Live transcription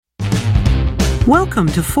Welcome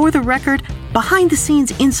to For the Record, Behind the Scenes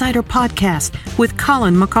Insider Podcast with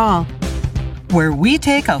Colin McCall, where we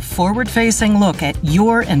take a forward-facing look at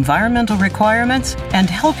your environmental requirements and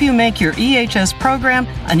help you make your EHS program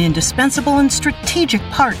an indispensable and strategic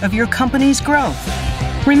part of your company's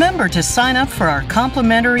growth. Remember to sign up for our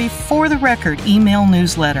complimentary For the Record email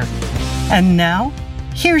newsletter. And now,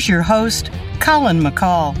 here's your host, Colin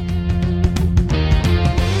McCall.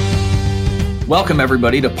 Welcome,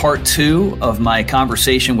 everybody, to part 2 of my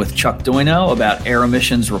conversation with Chuck Doino about air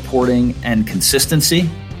emissions reporting and consistency.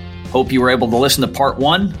 Hope you were able to listen to part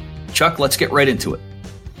 1. Chuck, let's get right into it.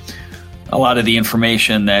 A lot of the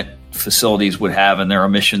information that facilities would have in their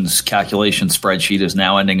emissions calculation spreadsheet is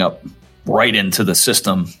now ending up right into the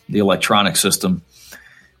system, the electronic system.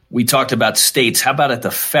 We talked about states. How about at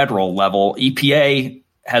the federal level? EPA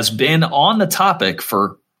has been on the topic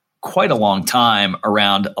for quite a long time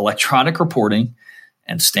around electronic reporting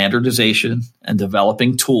and standardization and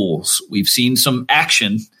developing tools. We've seen some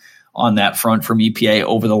action on that front from EPA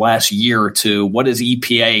over the last year or two. What is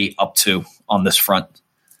EPA up to on this front?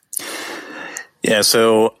 Yeah,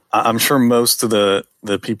 so I'm sure most of the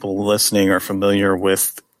people listening are familiar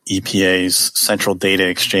with EPA's Central Data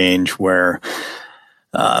Exchange, where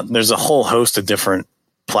there's a whole host of different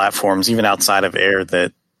platforms, even outside of AIR,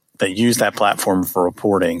 that use that platform for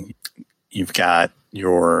reporting. You've got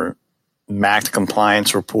your MACT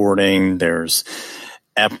compliance reporting, there's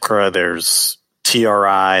EPCRA, there's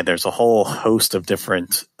TRI, there's a whole host of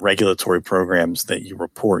different regulatory programs that you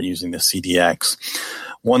report using the CDX.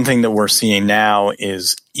 One thing that we're seeing now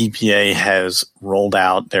is EPA has rolled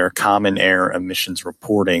out their common air emissions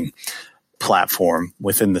reporting platform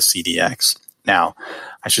within the CDX. Now,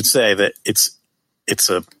 I should say that it's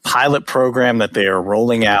a pilot program that they are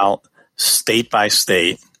rolling out state by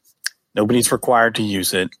state. Nobody's required to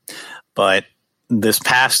use it. But this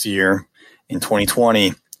past year, in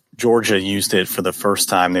 2020, Georgia used it for the first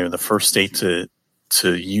time. They were the first state to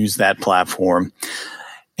use that platform.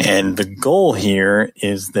 And the goal here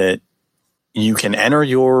is that you can enter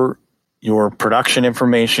your production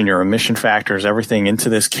information, your emission factors, everything into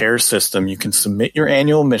this CAER system. You can submit your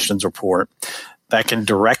annual emissions report that can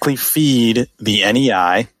directly feed the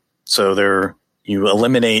NEI. So you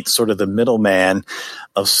eliminate sort of the middleman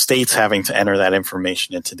of states having to enter that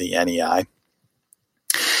information into the NEI.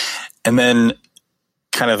 And then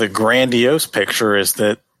kind of the grandiose picture is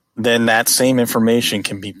that then that same information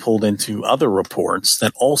can be pulled into other reports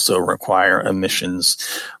that also require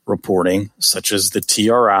emissions reporting, such as the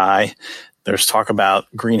TRI. There's talk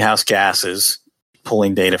about greenhouse gases,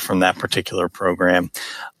 pulling data from that particular program.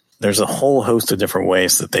 There's a whole host of different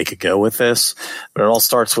ways that they could go with this, but it all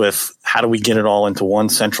starts with how do we get it all into one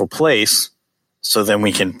central place so then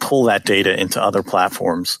we can pull that data into other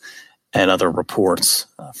platforms and other reports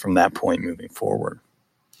from that point moving forward.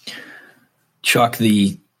 Chuck,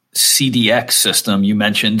 the CDX system, you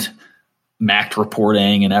mentioned MACT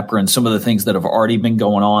reporting and EPCRA and some of the things that have already been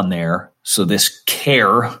going on there. So this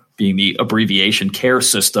CAER, being the abbreviation CAER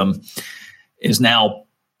system, is now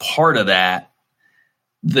part of that.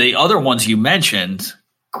 The other ones you mentioned,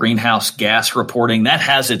 greenhouse gas reporting, that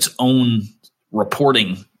has its own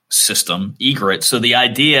reporting system, EGRET. So the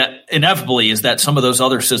idea inevitably is that some of those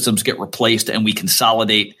other systems get replaced and we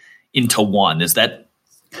consolidate into one. Is that's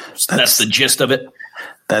the gist of it?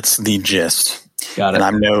 That's the gist. Got it.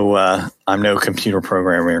 And I'm no computer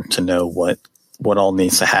programmer to know what all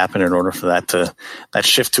needs to happen in order for that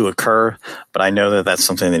shift to occur. But I know that that's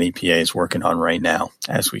something that EPA is working on right now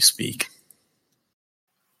as we speak.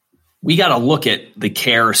 We got to look at the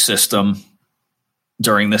CAER system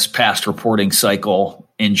during this past reporting cycle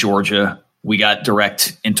in Georgia. We got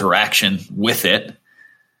direct interaction with it.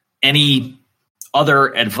 Any other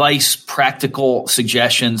advice, practical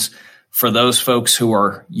suggestions for those folks who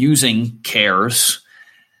are using CAERs?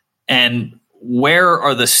 And where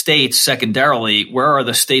are the states, secondarily, where are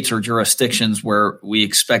the states or jurisdictions where we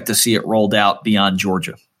expect to see it rolled out beyond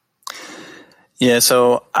Georgia? Yeah,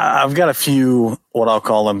 so I've got a few, what I'll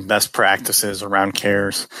call them, best practices around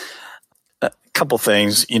CAERs. A couple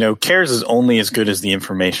things. CAERs is only as good as the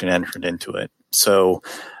information entered into it. So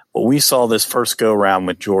what we saw this first go around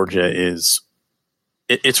with Georgia is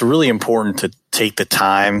it's really important to take the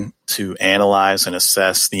time to analyze and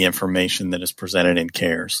assess the information that is presented in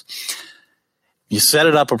CAERs. You set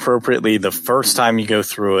it up appropriately the first time you go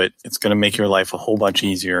through it, it's going to make your life a whole bunch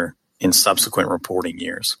easier in subsequent reporting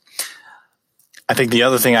years. I think the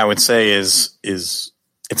other thing I would say is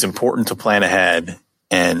it's important to plan ahead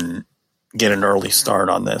and get an early start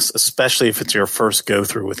on this, especially if it's your first go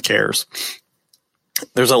through with CAERs.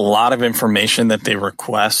 There's a lot of information that they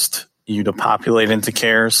request you to populate into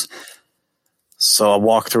CAERs. So I'll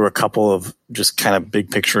walk through a couple of just kind of big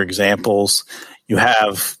picture examples. You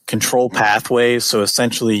have control pathways. So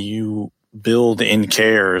essentially you build in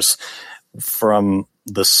CAERs from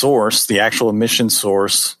the source, the actual emission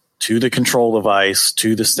source, to the control device,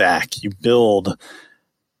 to the stack. You build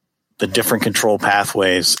the different control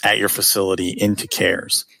pathways at your facility into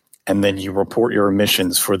CAERs. And then you report your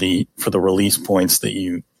emissions for the release points that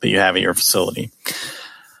you have at your facility.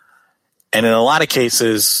 And in a lot of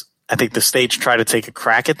cases, I think the states try to take a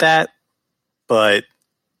crack at that, but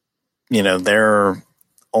they're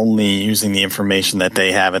only using the information that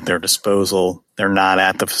they have at their disposal. They're not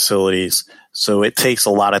at the facilities. So it takes a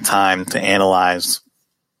lot of time to analyze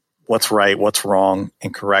what's right, what's wrong,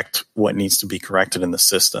 and correct what needs to be corrected in the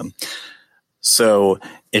system. So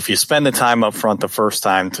if you spend the time up front the first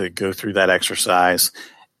time to go through that exercise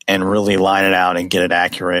and really line it out and get it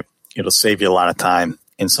accurate, it'll save you a lot of time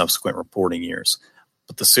in subsequent reporting years.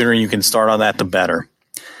 But the sooner you can start on that, the better.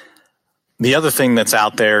 The other thing that's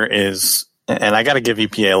out there is, and I got to give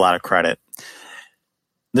EPA a lot of credit,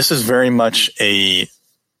 this is very much a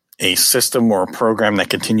system or a program that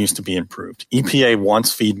continues to be improved. EPA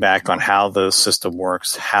wants feedback on how the system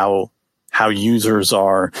works, how users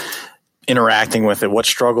are interacting with it, what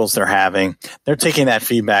struggles they're having. They're taking that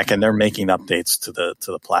feedback and they're making updates to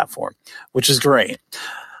the platform, which is great.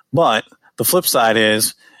 But the flip side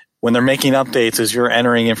is when they're making updates, as you're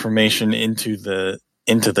entering information into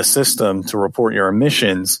the system to report your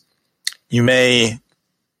emissions, you may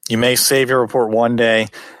save your report one day,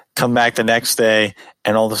 come back the next day,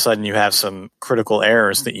 and all of a sudden you have some critical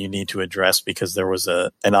errors that you need to address because there was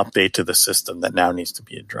an update to the system that now needs to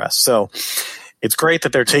be addressed. So it's great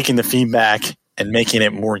that they're taking the feedback and making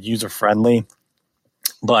it more user-friendly,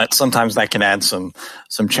 but sometimes that can add some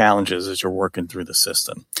challenges as you're working through the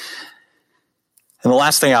system. And the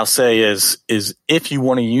last thing I'll say is if you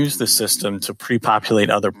want to use the system to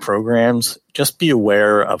pre-populate other programs, just be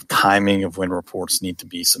aware of timing of when reports need to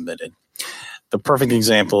be submitted. The perfect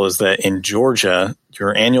example is that in Georgia,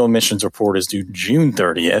 your annual emissions report is due June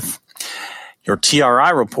 30th. Your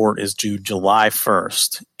TRI report is due July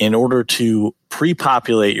 1st. In order to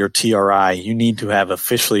pre-populate your TRI, you need to have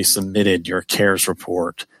officially submitted your CARES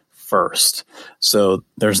report first. So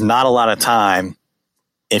there's not a lot of time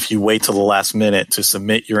if you wait till the last minute to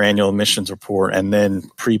submit your annual emissions report and then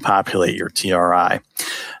pre-populate your TRI.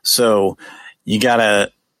 So you got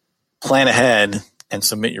to plan ahead and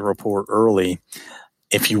submit your report early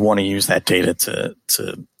if you want to use that data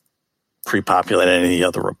to pre-populate any of the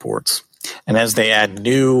other reports. And as they add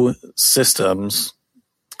new systems,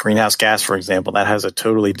 greenhouse gas, for example, that has a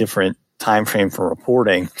totally different time frame for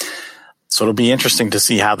reporting. So it'll be interesting to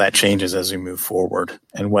see how that changes as we move forward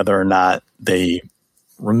and whether or not they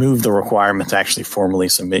remove the requirement to actually formally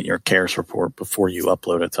submit your CARES report before you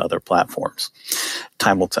upload it to other platforms.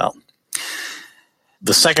 Time will tell.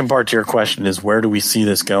 The second part to your question is, where do we see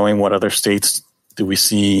this going? What other states do we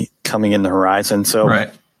see coming in the horizon? So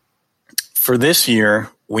right. For this year,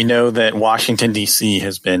 we know that Washington, D.C.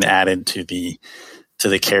 has been added to the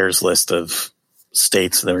CARES list of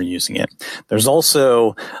states that are using it. There's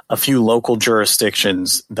also a few local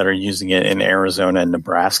jurisdictions that are using it in Arizona and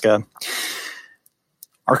Nebraska.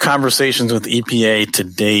 Our conversations with EPA to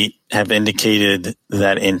date have indicated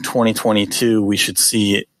that in 2022, we should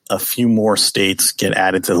see a few more states get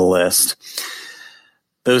added to the list.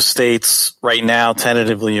 Those states right now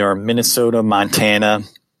tentatively are Minnesota, Montana.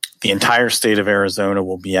 The entire state of Arizona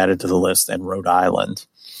will be added to the list, and Rhode Island.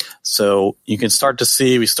 So you can start to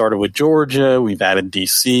see, we started with Georgia, we've added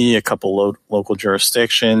DC, a couple local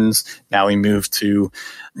jurisdictions. Now we move to,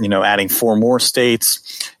 adding 4 more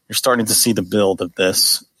states. You're starting to see the build of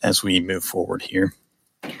this as we move forward here.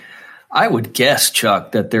 I would guess,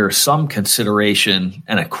 Chuck, that there's some consideration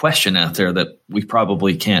and a question out there that we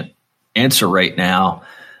probably can't answer right now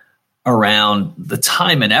around the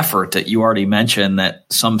time and effort that you already mentioned that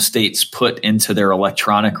some states put into their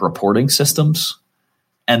electronic reporting systems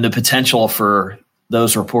and the potential for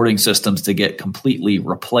those reporting systems to get completely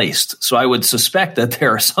replaced. So I would suspect that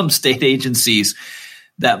there are some state agencies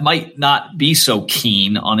that might not be so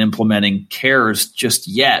keen on implementing CARES just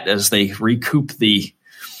yet as they recoup the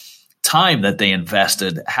time that they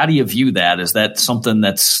invested. How do you view that? Is that something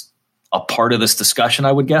that's a part of this discussion,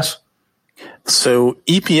 I would guess? So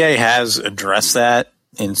EPA has addressed that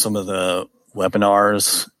in some of the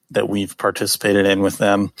webinars that we've participated in with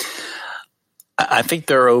them. I think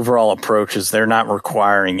their overall approach is they're not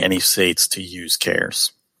requiring any states to use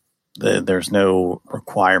CARES. There's no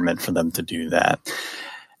requirement for them to do that.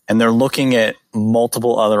 And they're looking at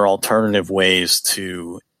multiple other alternative ways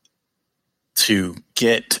to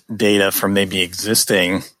get data from maybe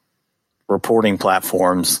existing reporting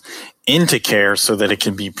platforms into CAER so that it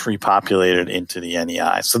can be pre-populated into the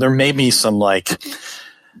NEI. So there may be some like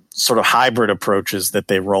sort of hybrid approaches that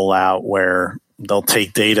they roll out where they'll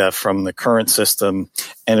take data from the current system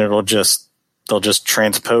and they'll just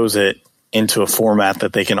transpose it into a format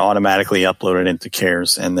that they can automatically upload it into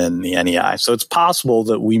CAERS and then the NEI. So it's possible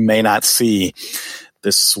that we may not see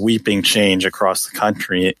this sweeping change across the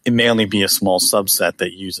country. It may only be a small subset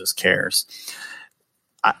that uses CAERS.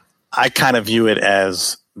 I kind of view it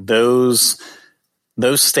as those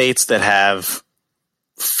states that have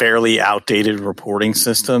fairly outdated reporting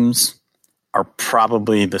systems are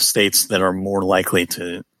probably the states that are more likely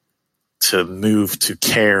to move to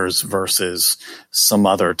CAERS versus some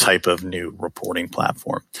other type of new reporting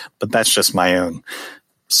platform. But that's just my own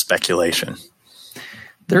speculation.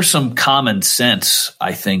 There's some common sense,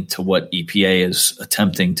 I think, to what EPA is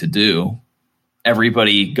attempting to do.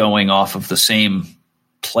 Everybody going off of the same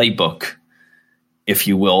playbook, if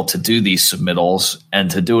you will, to do these submittals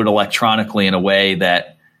and to do it electronically in a way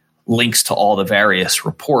that links to all the various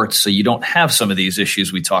reports. So you don't have some of these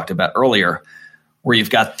issues we talked about earlier where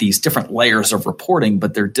you've got these different layers of reporting,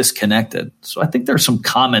 but they're disconnected. So I think there's some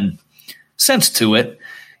common sense to it.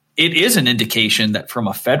 It is an indication that from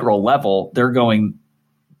a federal level, they're going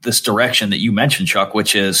this direction that you mentioned, Chuck,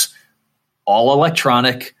 which is all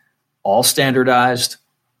electronic, all standardized,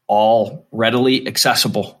 all readily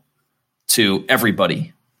accessible to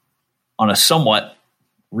everybody on a somewhat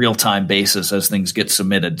real-time basis as things get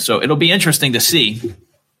submitted. So it'll be interesting to see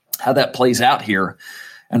how that plays out here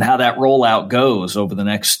and how that rollout goes over the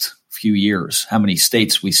next few years, how many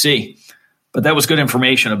states we see. But that was good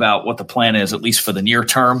information about what the plan is, at least for the near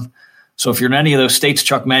term. So if you're in any of those states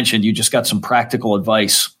Chuck mentioned, you just got some practical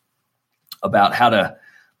advice about how to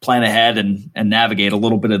plan ahead and navigate a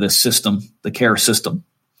little bit of this system, the CAER system.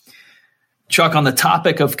 Chuck, on the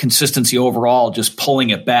topic of consistency overall, just pulling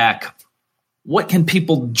it back, what can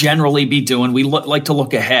people generally be doing? We like to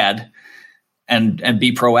look ahead and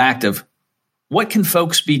be proactive. What can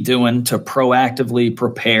folks be doing to proactively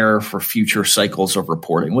prepare for future cycles of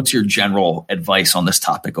reporting? What's your general advice on this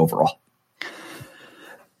topic overall?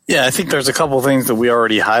 Yeah, I think there's a couple of things that we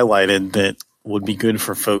already highlighted that would be good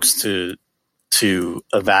for folks to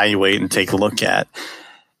evaluate and take a look at.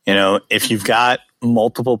 You know, if you've got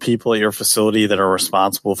multiple people at your facility that are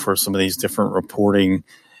responsible for some of these different reporting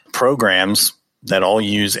programs that all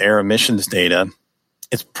use air emissions data,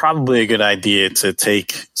 it's probably a good idea to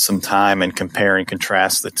take some time and compare and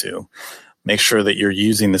contrast the two. Make sure that you're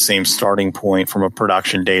using the same starting point from a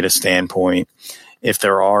production data standpoint. If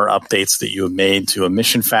there are updates that you have made to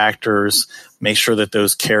emission factors, make sure that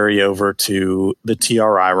those carry over to the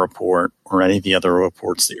TRI report or any of the other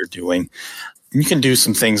reports that you're doing. You can do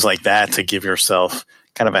some things like that to give yourself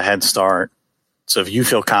kind of a head start. So if you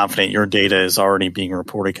feel confident your data is already being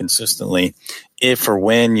reported consistently, if or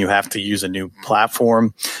when you have to use a new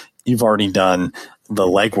platform, you've already done the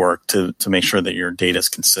legwork to make sure that your data is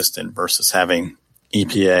consistent versus having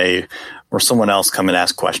EPA or someone else come and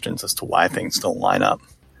ask questions as to why things don't line up.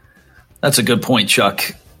 That's a good point,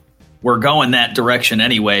 Chuck. We're going that direction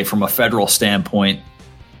anyway from a federal standpoint.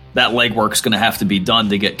 That legwork's going to have to be done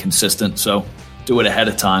to get consistent, so do it ahead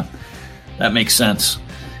of time. That makes sense.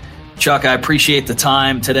 Chuck, I appreciate the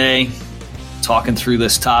time today talking through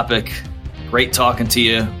this topic. Great talking to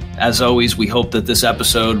you. As always, we hope that this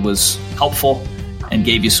episode was helpful and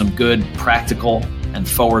gave you some good, practical, and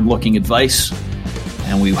forward-looking advice.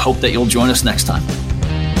 And we hope that you'll join us next time.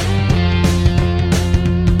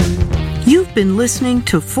 You've been listening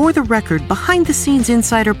to For the Record Behind the Scenes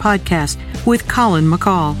Insider Podcast with Colin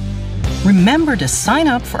McCall. Remember to sign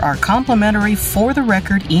up for our complimentary For the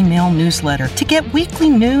Record email newsletter to get weekly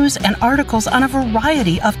news and articles on a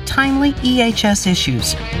variety of timely EHS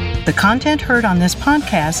issues. The content heard on this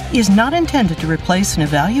podcast is not intended to replace an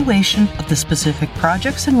evaluation of the specific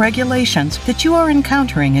projects and regulations that you are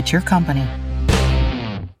encountering at your company.